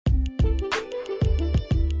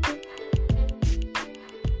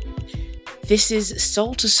This is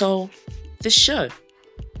Soul to Soul, the show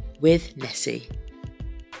with Nessie.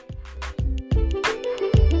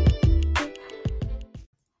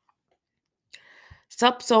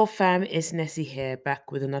 Sup Soul fam, it's Nessie here,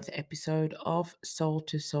 back with another episode of Soul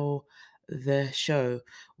to Soul, the show,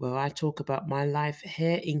 where I talk about my life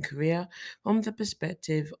here in Korea from the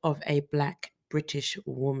perspective of a Black British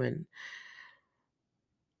woman.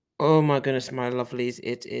 Oh my goodness, my lovelies,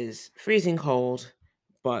 it is freezing cold,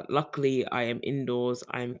 but luckily I am indoors,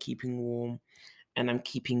 I am keeping warm, and I'm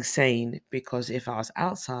keeping sane, because if I was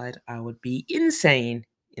outside, I would be insane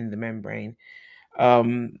in the membrane.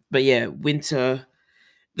 But yeah, winter.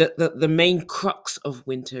 The main crux of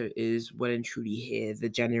winter is well and truly here. The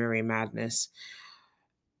January madness.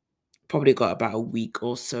 Probably got about a week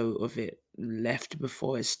or so of it left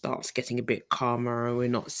before it starts getting a bit calmer, and we're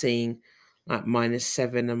not seeing like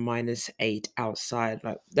 -7 and -8 outside.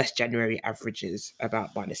 Like that's January averages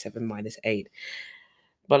about -7, -8.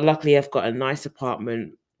 But luckily, I've got a nice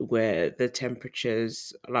apartment where the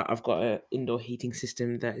temperatures, like I've got an indoor heating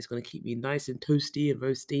system that is going to keep me nice and toasty and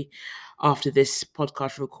roasty. After this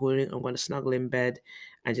podcast recording, I'm going to snuggle in bed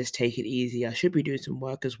and just take it easy. I should be doing some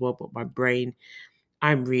work as well, but my brain,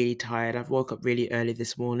 I'm really tired. I've woke up really early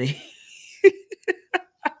this morning.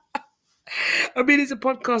 I mean, it's a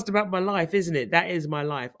podcast about my life, isn't it? That is my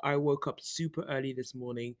life. I woke up super early this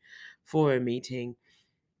morning for a meeting,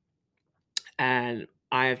 and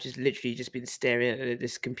I have just literally just been staring at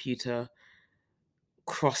this computer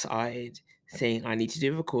cross-eyed, saying, I need to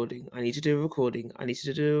do a recording, I need to do a recording, I need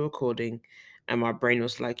to do a recording. And my brain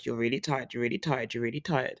was like, you're really tired, you're really tired, you're really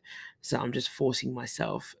tired. So I'm just forcing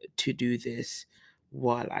myself to do this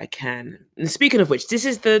while I can. And speaking of which, this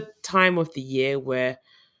is the time of the year where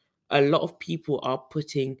a lot of people are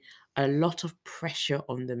putting a lot of pressure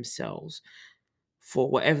on themselves for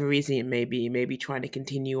whatever reason it may be trying to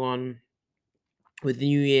continue on with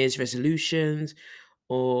New Year's resolutions,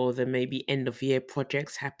 or there may be end of year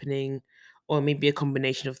projects happening, or maybe a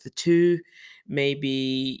combination of the two.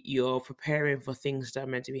 Maybe you're preparing for things that are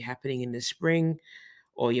meant to be happening in the spring,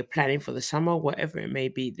 or you're planning for the summer, whatever it may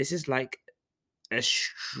be. This is like a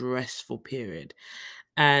stressful period.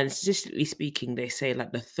 And statistically speaking, they say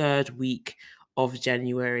like the third week of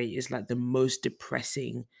January is like the most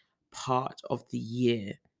depressing part of the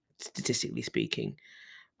year, statistically speaking.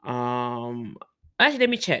 Um, Actually, let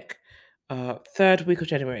me check. Third week of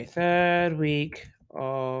January. Third week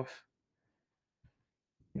of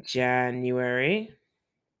January.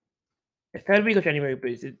 The third week of January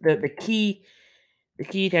blues. The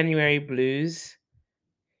key January blues.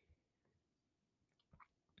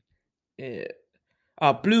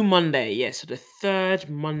 Uh, Blue Monday. Yes, so the third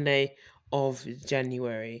Monday of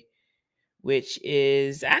January, which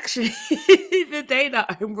is actually the day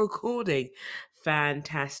that I'm recording.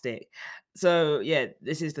 Fantastic. So yeah,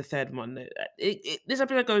 this is the third Monday. This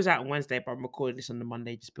episode goes out on Wednesday, but I'm recording this on the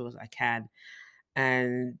Monday just because I can.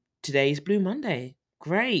 And today's Blue Monday.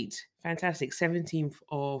 Great. Fantastic. 17th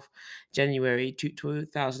of January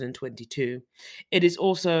 2022. It is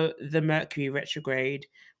also the Mercury retrograde,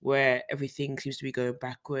 where everything seems to be going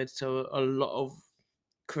backwards. So a lot of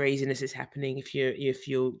craziness is happening if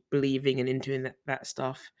you're believing and into that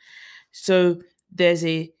stuff. So there's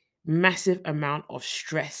a massive amount of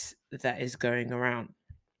stress that is going around.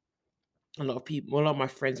 A lot of people, a lot of my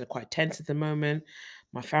friends are quite tense at the moment.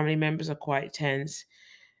 My family members are quite tense.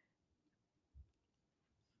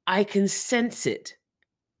 I can sense it.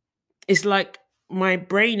 It's like my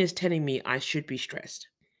brain is telling me I should be stressed,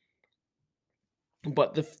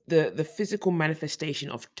 but the physical manifestation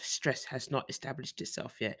of stress has not established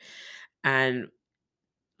itself yet. And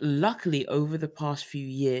luckily, over the past few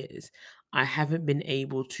years, I haven't been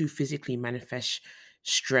able to physically manifest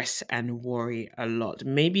stress and worry a lot.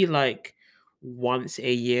 Maybe like once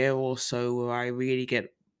a year or so, where I really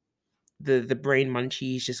get the brain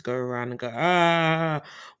munchies, just go around and go, why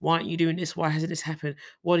aren't you doing this? Why hasn't this happened?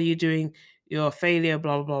 What are you doing? You're a failure,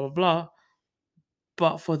 blah, blah, blah, blah, blah.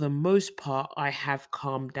 But for the most part, I have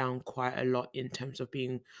calmed down quite a lot in terms of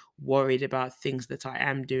being worried about things that I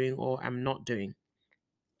am doing or am not doing.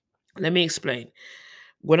 Let me explain.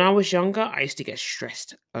 When I was younger, I used to get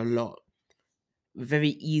stressed a lot. Very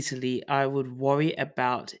easily, I would worry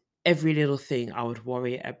about every little thing. I would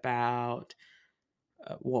worry about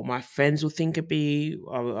what my friends will think of me,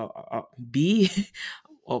 be,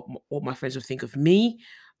 or what my friends will think of me,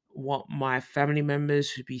 what my family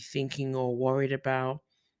members would be thinking or worried about.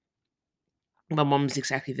 My mom's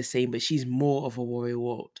exactly the same, but she's more of a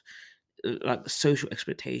worrywart, like social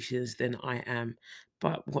expectations than I am.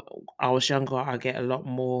 But when I was younger, I get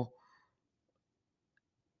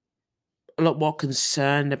a lot more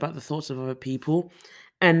concerned about the thoughts of other people.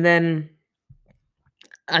 And then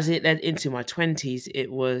as it led into my 20s,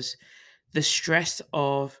 it was the stress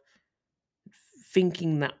of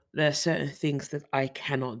thinking that there are certain things that I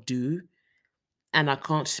cannot do and I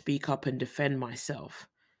can't speak up and defend myself.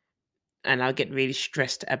 And I get really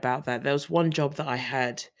stressed about that. There was one job that I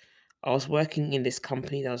had. I was working in this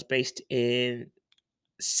company that was based in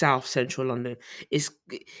South Central London. It's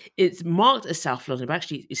it's marked as South London, but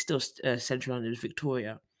actually it's still Central London, it's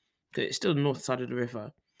Victoria. 'Cause it's still the north side of the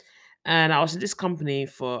river. And I was in this company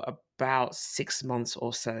for about 6 months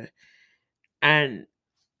or so, and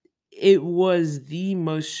it was the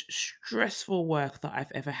most stressful work that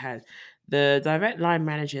I've ever had. The direct line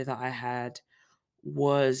manager that I had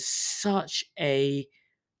was such a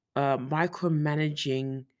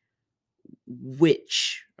micromanaging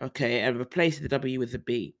witch, okay, and replace the W with the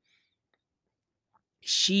B.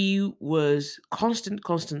 She was constant,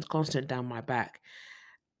 constant, constant down my back.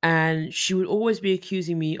 And she would always be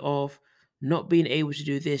accusing me of not being able to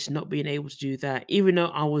do this, not being able to do that, even though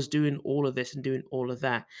I was doing all of this and doing all of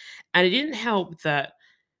that. And it didn't help that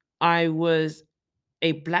I was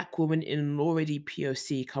a black woman in an already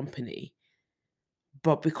POC company.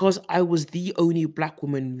 But because I was the only black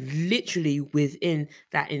woman literally within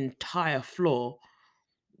that entire floor,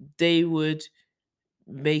 they would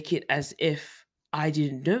make it as if I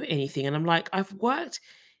didn't know anything. And I'm like, I've worked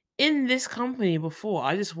in this company before.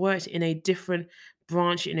 I just worked in a different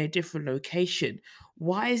branch in a different location.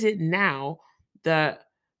 Why is it now that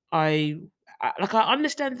I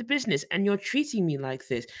understand the business and you're treating me like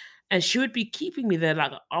this? And she would be keeping me there.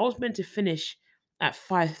 Like I was meant to finish at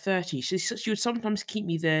 5:30. She would sometimes keep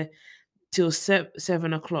me there till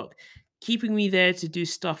 7 o'clock, keeping me there to do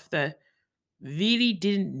stuff that really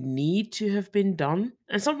didn't need to have been done.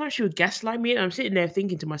 And sometimes she would gaslight me, and I'm sitting there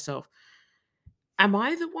thinking to myself, am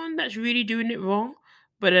I the one that's really doing it wrong?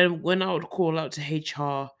 But then when I would call out to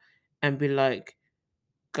HR and be like,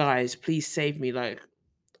 guys, please save me, like,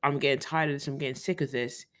 I'm getting tired of this, I'm getting sick of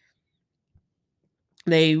this,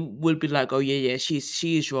 they would be like, oh yeah, yeah, she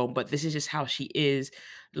is wrong, but this is just how she is.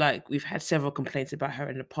 Like, we've had several complaints about her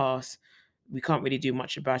in the past. We can't really do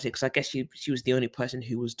much about it because I guess she was the only person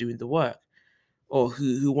who was doing the work, or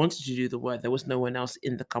who wanted to do the work. There was no one else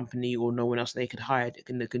in the company or no one else they could hire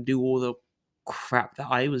that can do all the crap that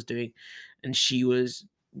I was doing, and she was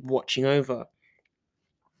watching over.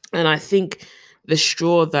 And I think the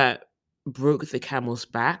straw that broke the camel's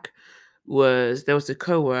back was there was a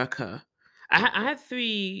coworker. I had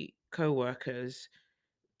three coworkers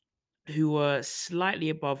who were slightly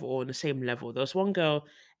above or on the same level. There was one girl,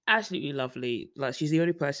 absolutely lovely. Like she's the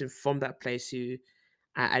only person from that place who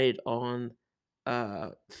I added on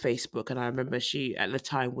Facebook, and I remember she at the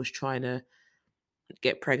time was trying to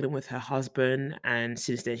get pregnant with her husband, and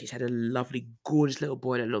since then she's had a lovely, gorgeous little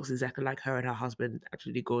boy that looks exactly like her and her husband,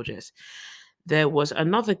 absolutely gorgeous. There was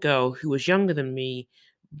another girl who was younger than me,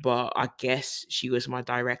 but I guess she was my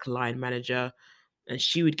direct line manager, and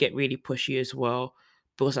she would get really pushy as well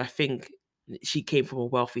because I think she came from a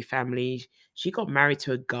wealthy family. She got married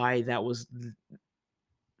to a guy that was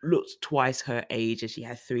looked twice her age, and she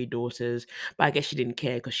had three daughters. But I guess she didn't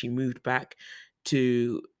care because she moved back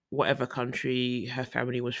to whatever country her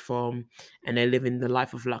family was from, and they're living the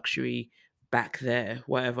life of luxury back there,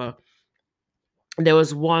 whatever. And there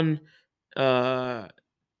was one uh,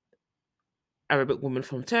 Arabic woman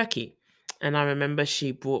from Turkey, and I remember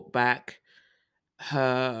she brought back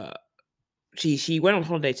her. She went on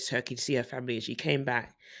holiday to Turkey to see her family, and she came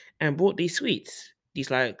back and brought these sweets,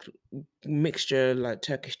 these like mixture like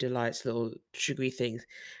Turkish delights, little sugary things.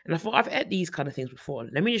 And I thought I've ate these kind of things before.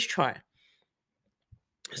 Let me just try.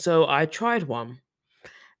 So I tried one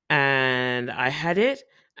and I had it,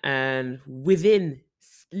 and within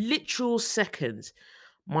literal seconds,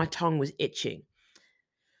 my tongue was itching.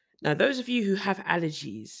 Now, those of you who have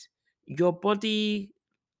allergies, your body,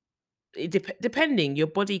 depending, your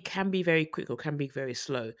body can be very quick or can be very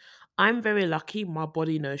slow. I'm very lucky; my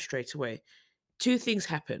body knows straight away. Two things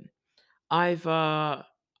happen. Either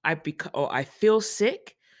I feel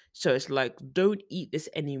sick, so it's like don't eat this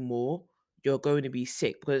anymore. You're going to be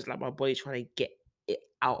sick because it's like my body trying to get it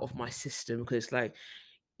out of my system because it's like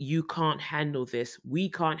you can't handle this. We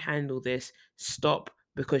can't handle this. Stop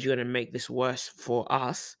because you're going to make this worse for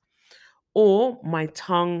us. Or my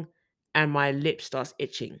tongue and my lip starts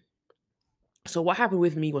itching. So what happened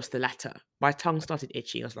with me was the latter. My tongue started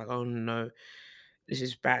itching. I was like, oh no, this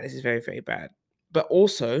is bad. This is very, very bad. But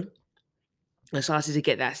also, I started to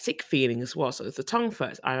get that sick feeling as well. So it's the tongue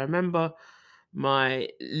first. I remember my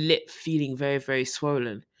lip feeling very, very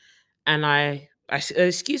swollen. And I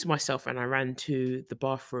excused myself and I ran to the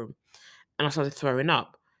bathroom. and I started throwing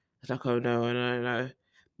up. I was like, "Oh, no, no, no."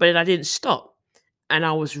 But then I didn't stop, and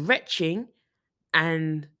I was retching,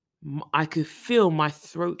 and I could feel my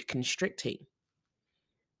throat constricting.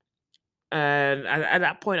 And at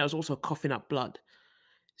that point, I was also coughing up blood.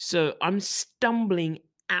 So I'm stumbling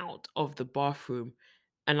out of the bathroom,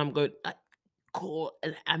 and I'm going, call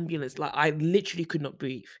an ambulance. Like, I literally could not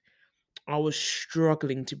breathe. I was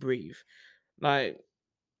struggling to breathe. Like,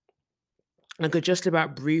 I could just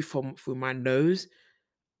about breathe from through my nose,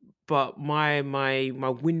 but my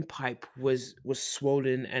windpipe was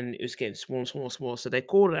swollen, and it was getting smaller, smaller, smaller. So they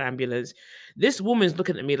called an ambulance. This woman's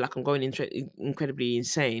looking at me like I'm going incredibly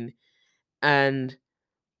insane, and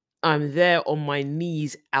I'm there on my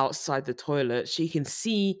knees outside the toilet. She can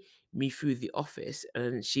see me through the office,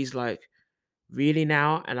 and she's like, "Really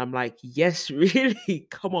now?" And I'm like, "Yes, really.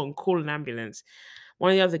 Come on, call an ambulance."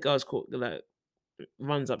 One of the other girls like,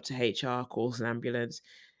 runs up to HR, calls an ambulance.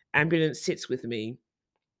 Ambulance sits with me.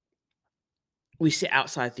 We sit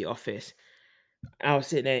outside the office. I was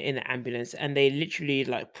sitting there in the ambulance, and they literally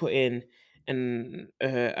like put in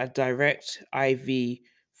a direct IV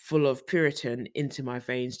full of Puritan into my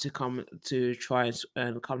veins to come to try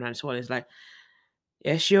and calm down swelling. It's like,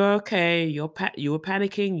 "Yes, you're okay. You were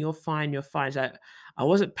panicking. You're fine. You're fine." It's like, I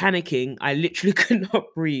wasn't panicking. I literally could not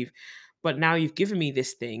breathe. But now you've given me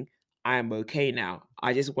this thing. I am okay now.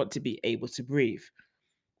 I just want to be able to breathe.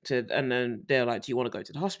 And then they're like, "Do you want to go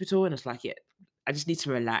to the hospital?" And it's like, "Yeah, I just need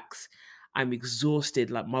to relax. I'm exhausted.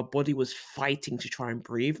 Like, my body was fighting to try and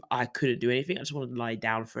breathe. I couldn't do anything. I just wanted to lie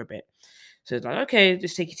down for a bit." So it's like, "Okay,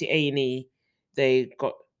 just take you to A&E." They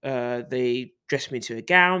dressed me to a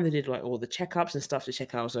gown. They did like all the checkups and stuff to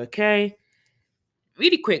check I was okay.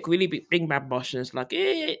 Really quick, really big bad bosh, and it's like,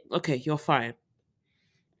 okay, you're fine.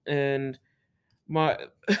 And my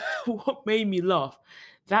what made me laugh,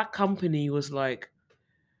 that company was like,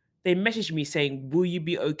 they messaged me saying, "Will you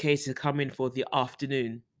be okay to come in for the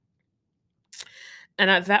afternoon?" And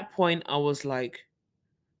at that point, I was like,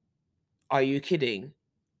 "Are you kidding?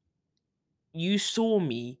 You saw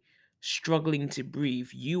me struggling to breathe.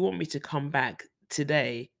 You want me to come back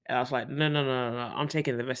today?" And I was like, "No, no, no, no, no. I'm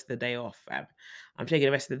taking the rest of the day off, fam. I'm taking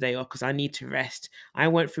the rest of the day off because I need to rest. I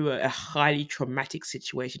went through a highly traumatic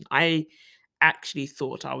situation. I actually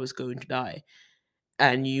thought I was going to die.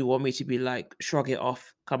 And you want me to be like, shrug it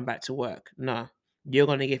off, come back to work? No, you're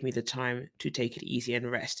going to give me the time to take it easy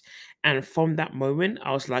and rest." And from that moment,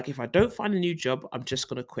 I was like, if I don't find a new job, I'm just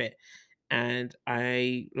going to quit. And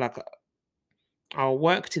I'll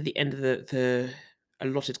work to the end of the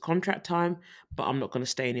allotted contract time, but I'm not going to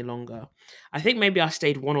stay any longer. I think maybe I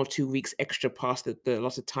stayed 1 or 2 weeks extra past the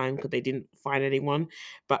allotted time because they didn't find anyone.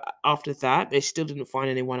 But after that, they still didn't find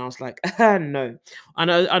anyone. I was like, no. I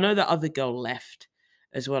know that other girl left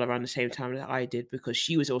as well around the same time that I did because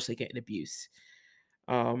she was also getting abuse.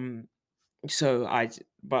 Um, so I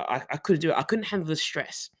couldn't do it. I couldn't handle the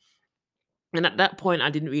stress. And at that point, I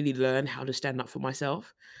didn't really learn how to stand up for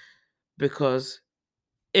myself because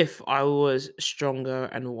if I was stronger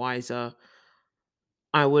and wiser,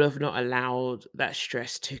 I would have not allowed that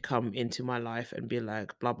stress to come into my life and be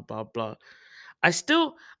like, blah, blah, blah, blah.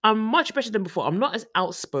 I'm much better than before. I'm not as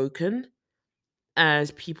outspoken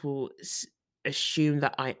as people assume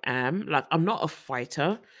that I am. Like, I'm not a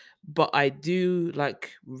fighter, but I do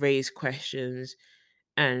like raise questions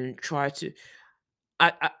and try to.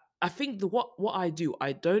 I I think what I do,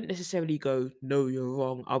 I don't necessarily go, "No, you're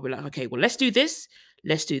wrong." I'll be like, "Okay, well, let's do this.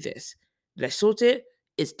 Let's do this. Let's sort it.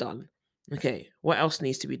 It's done. Okay, what else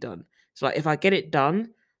needs to be done?" So like if I get it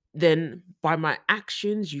done, then by my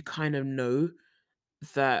actions, you kind of know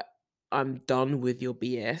that I'm done with your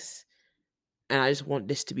BS and I just want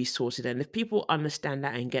this to be sorted. And if people understand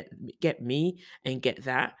that and get me and get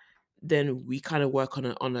that, then we kind of work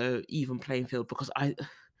on a even playing field because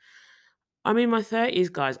I'm in my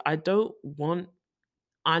 30s, guys. I don't want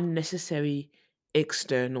unnecessary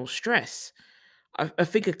external stress. I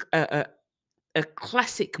think a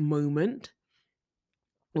classic moment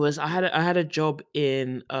was I had a job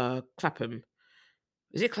in Clapham.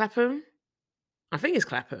 Is it Clapham? I think it's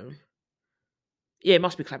Clapham. Yeah, it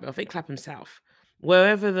must be Clapham. I think Clapham South.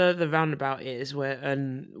 Wherever the roundabout is,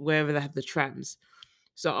 wherever they have the trams.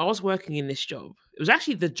 So I was working in this job. It was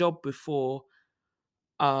actually the job before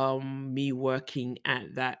me working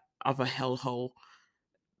at that other hellhole.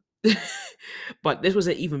 But this was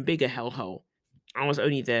an even bigger hellhole. I was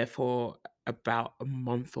only there for about a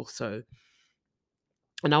month or so.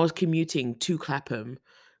 And I was commuting to Clapham,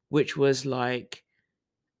 which was like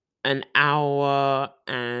an hour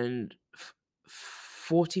and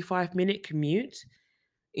 45-minute commute,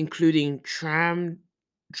 including tram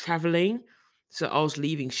traveling. So I was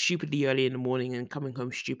leaving stupidly early in the morning and coming home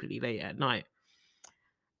stupidly late at night.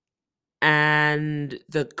 And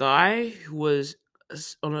the guy who was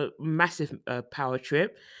on a massive power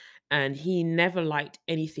trip, and he never liked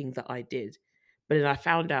anything that I did. But then I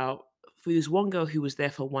found out for this one girl who was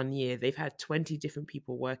there for 1 year, they've had 20 different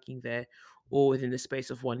people working there, all within the space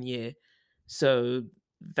of 1 year. So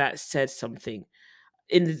that said something.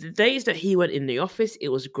 In the days that he went in the office, it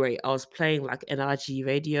was great. I was playing like NRG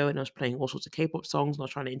radio and I was playing all sorts of K-pop songs and I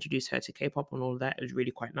was trying to introduce her to K-pop and all of that. It was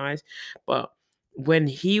really quite nice. But when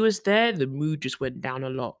he was there, the mood just went down a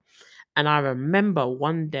lot. And I remember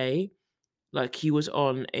one day, like he was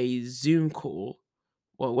on a Zoom call.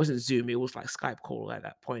 Well, it wasn't Zoom, it was like Skype call at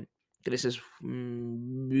that point. This is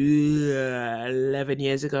 11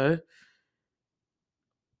 years ago.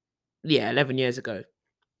 Yeah, 11 years ago.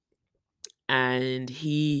 And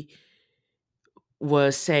he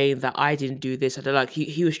was saying that I didn't do this. I don't like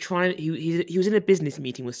he was trying he was in a business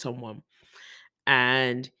meeting with someone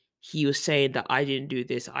and he was saying that I didn't do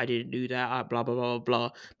this, I didn't do that, blah blah blah blah blah.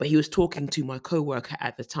 But he was talking to my coworker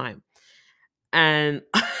at the time. And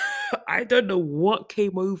I don't know what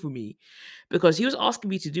came over me because he was asking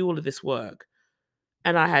me to do all of this work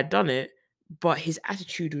and I had done it, but his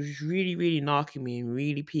attitude was really, really narking me and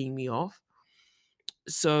really peeing me off.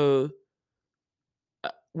 So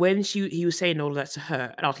when he was saying all of that to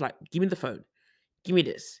her, and I was like, "Give me the phone, give me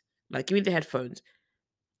this, like, give me the headphones."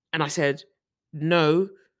 And I said, "No,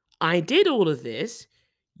 I did all of this.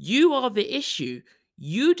 You are the issue.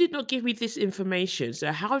 You did not give me this information.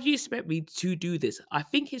 So how do you expect me to do this?" I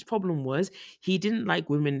think his problem was he didn't like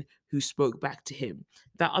women who spoke back to him.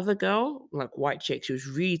 That other girl, like white chick, she was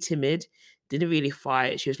really timid, didn't really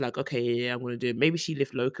fight. She was like, okay, yeah, I'm gonna do it. Maybe she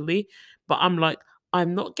lived locally, but I'm like,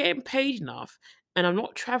 I'm not getting paid enough, and I'm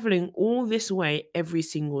not traveling all this way every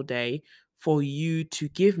single day for you to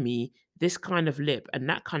give me this kind of lip and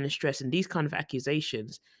that kind of stress and these kind of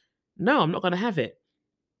accusations. No, I'm not gonna have it.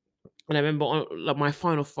 And I remember on like my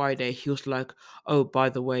final Friday, he was like, "Oh, by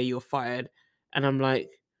the way, you're fired." And I'm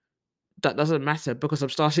like, "That doesn't matter because I'm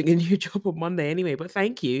starting a new job on Monday anyway. But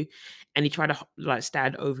thank you." And he tried to like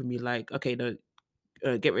stand over me, like, "Okay, no,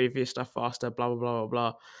 get rid of your stuff faster." Blah blah blah blah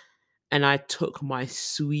blah. And I took my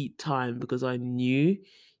sweet time because I knew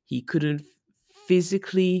he couldn't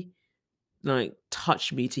physically like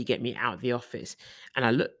touch me to get me out of the office. And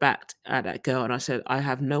I looked back at that girl and I said, I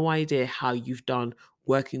have no idea how you've done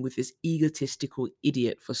working with this egotistical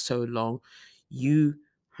idiot for so long. You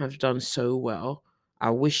have done so well. I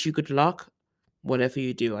wish you good luck. Whatever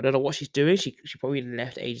you do, I don't know what she's doing. She probably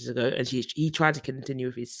left ages ago, and he tried to continue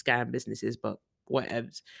with his scam businesses, but whatever.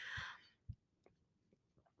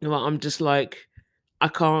 Well, I'm just like, I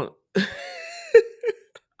can't.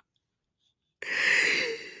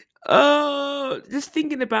 Oh, just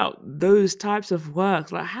thinking about those types of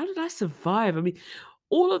work, like how did I survive? I mean,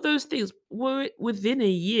 all of those things were within a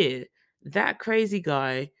year. That crazy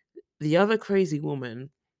guy, the other crazy woman,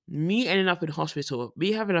 me ending up in hospital,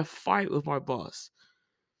 me having a fight with my boss,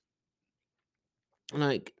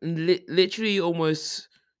 like literally almost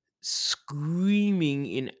screaming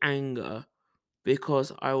in anger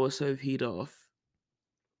because I was so peed off.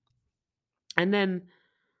 And then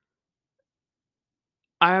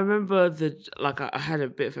I remember I had a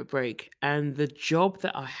bit of a break, and the job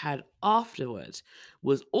that I had afterwards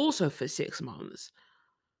was also for 6 months,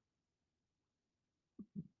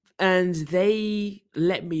 and they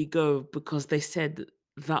let me go because they said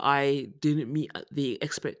that I didn't meet the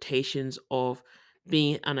expectations of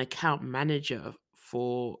being an account manager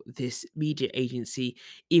for this media agency,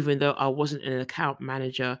 even though I wasn't an account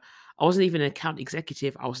manager. I wasn't even an account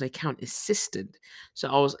executive. I was an account assistant. So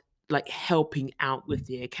I was like helping out with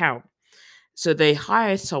the account. So they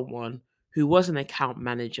hired someone who was an account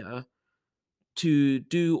manager to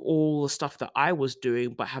do all the stuff that I was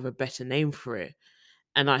doing, but have a better name for it.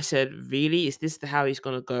 And I said, "Really? Is this how he's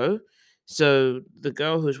gonna go?" So the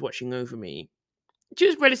girl who's watching over me, she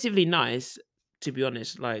was relatively nice, to be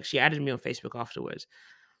honest. Like she added me on Facebook afterwards,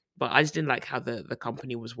 but I just didn't like how the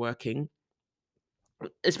company was working,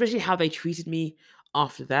 especially how they treated me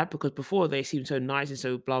after that. Because before they seemed so nice and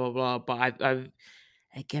so blah blah blah, but I've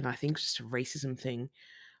again, I think it's just a racism thing.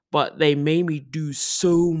 But they made me do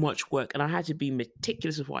so much work, and I had to be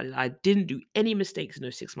meticulous with what I did. I didn't do any mistakes in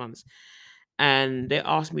those 6 months, and they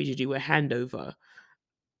asked me to do a handover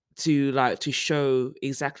to show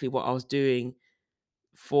exactly what I was doing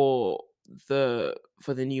for the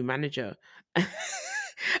new manager.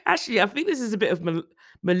 Actually, I think this is a bit of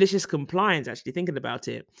malicious compliance. Actually, thinking about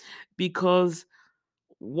it, because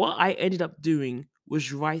what I ended up doing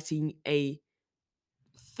was writing a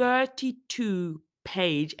 32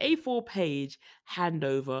 page, A4 page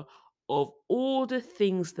handover of all the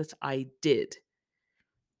things that I did,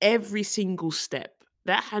 every single step.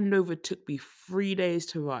 That handover took me 3 days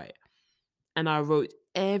to write, and I wrote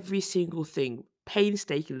every single thing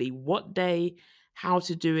painstakingly, what day, how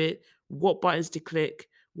to do it, what buttons to click,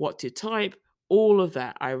 what to type, all of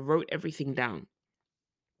that. I wrote everything down.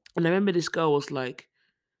 And I remember this girl was like,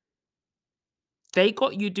 they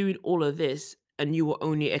got you doing all of this and you were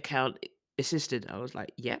only account assistant. I was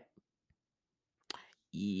like, yep,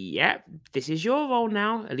 yep, this is your role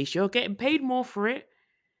now. At least you're getting paid more for it.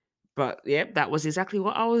 But yep, that was exactly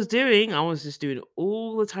what I was doing. I was just doing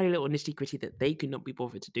all the tiny little nitty gritty that they could not be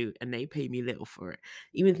bothered to do, and they pay me little for it.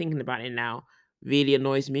 Even thinking about it now really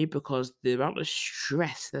annoys me because the amount of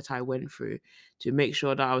stress that I went through to make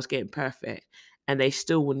sure that I was getting perfect, and they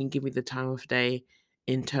still wouldn't give me the time of day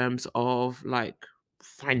in terms of like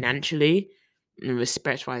financially and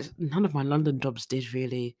respect wise. None of my London jobs did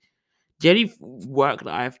really. The only work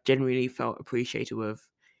that I've genuinely felt appreciated with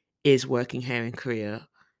is working here in Korea.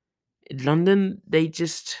 In London, they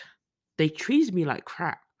treated me like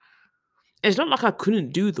crap. It's not like I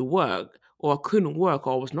couldn't do the work or I couldn't work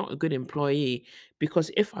or I was not a good employee,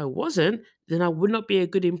 because if I wasn't, then I would not be a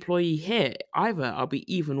good employee here either. I'll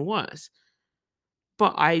be even worse.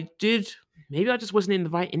 But I did, maybe I just wasn't in the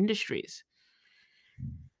right industries.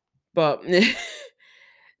 But but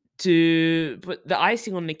the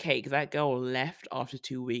icing on the cake, that girl left after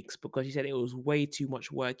 2 weeks because she said it was way too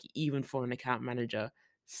much work even for an account manager.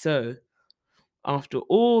 So after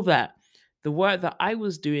all that, the work that I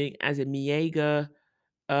was doing as a Miega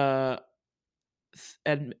uh,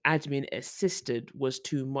 an admin assistant was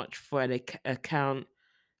too much for an account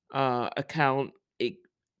e-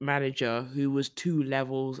 manager who was 2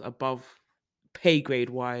 levels above pay grade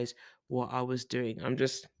wise what I was doing.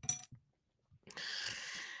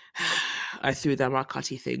 I threw that my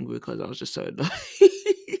cutty thing because I was just so annoyed.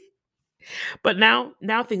 But now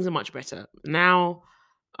things are much better. Now,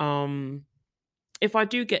 um, if I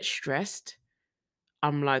do get stressed,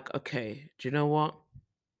 I'm like, okay, do you know what?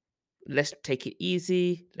 Let's take it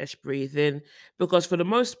easy. Let's breathe in. Because for the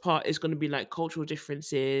most part, it's going to be like cultural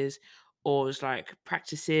differences or it's like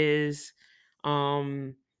practices.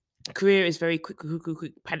 Um, Career is very quick, quick, quick,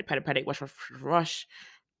 quick, panic, panic, panic, rush, rush, rush, rush.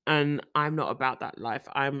 And I'm not about that life.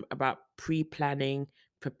 I'm about pre planning,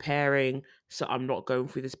 preparing. So I'm not going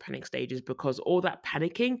through this panic stages because all that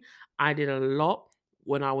panicking, I did a lot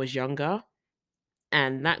when I was younger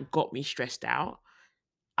and that got me stressed out.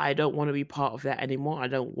 I don't want to be part of that anymore. I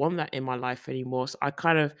don't want that in my life anymore. So I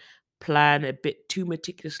kind of plan a bit too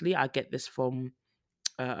meticulously. I get this from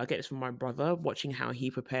my brother, watching how he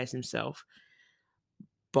prepares himself.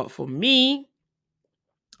 But for me,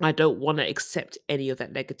 I don't want to accept any of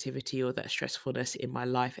that negativity or that stressfulness in my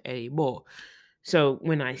life anymore. So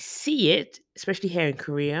when I see it, especially here in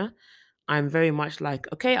Korea, I'm very much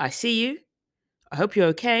like, okay, I see you. I hope you're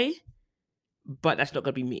okay, but that's not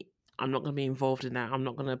going to be me. I'm not going to be involved in that. I'm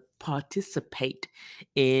not going to participate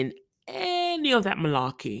in any of that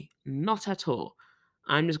malarkey. Not at all.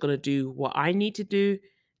 I'm just going to do what I need to do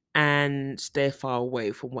and stay far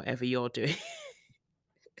away from whatever you're doing.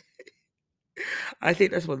 I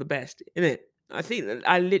think that's for the best, isn't it?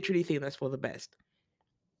 I literally think that's for the best.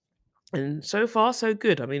 And so far, so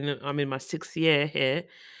good. I mean, I'm in my 6th year here.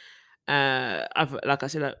 I've, like I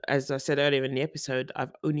said, as I said earlier in the episode,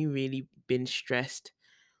 I've only really been stressed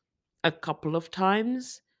a couple of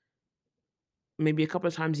times, maybe a couple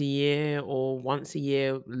of times a year or once a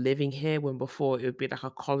year living here, when before it would be like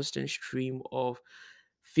a constant stream of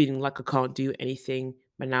feeling like I can't do anything.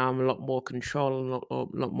 But now I'm a lot more controlled, a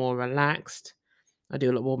lot more relaxed. I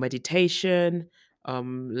do a lot more meditation,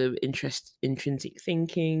 little intrinsic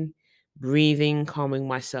thinking, breathing, calming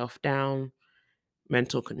myself down,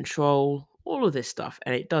 mental control, all of this stuff.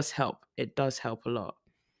 And it does help. It does help a lot.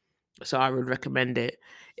 So I would recommend it.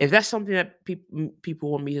 If that's something that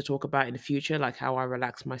people want me to talk about in the future, like how I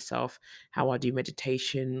relax myself, how I do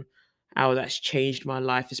meditation, how that's changed my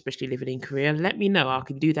life, especially living in Korea, let me know. I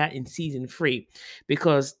can do that in season 3,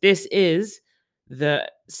 because this is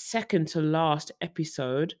the second to last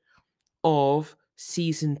episode of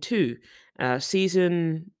season 2.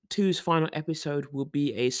 Season 2's final episode will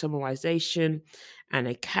be a summarization and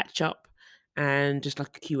a catch up and just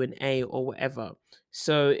like a Q&A or whatever.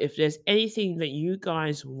 So if there's anything that you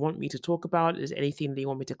guys want me to talk about, if there's anything that you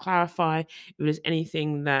want me to clarify, if there's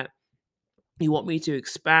anything that you want me to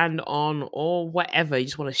expand on or whatever, you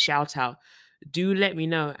just want to shout out, do let me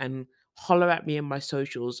know and holler at me in my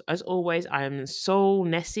socials. As always, I am so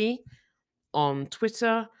Nessie on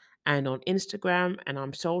Twitter and on Instagram, and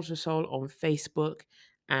I'm Soul to Soul on Facebook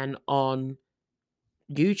and on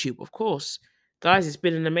YouTube, of course. Guys, it's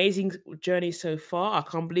been an amazing journey so far. I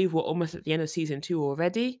can't believe we're almost at the end of season 2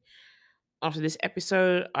 already. After this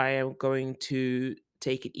episode, I am going to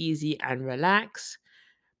take it easy and relax.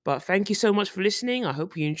 But thank you so much for listening. I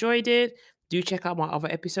hope you enjoyed it. Do check out my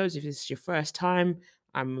other episodes if this is your first time.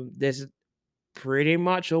 There's pretty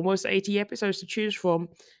much almost 80 episodes to choose from.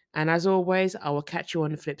 And as always, I will catch you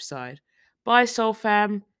on the flip side. Bye, Soul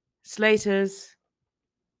Fam. Slaters.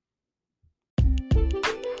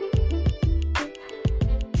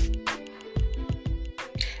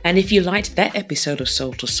 And if you liked that episode of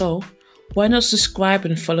Soul to Soul, why not subscribe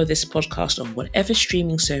and follow this podcast on whatever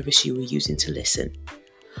streaming service you were using to listen?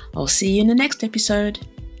 I'll see you in the next episode.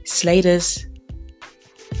 Slaters.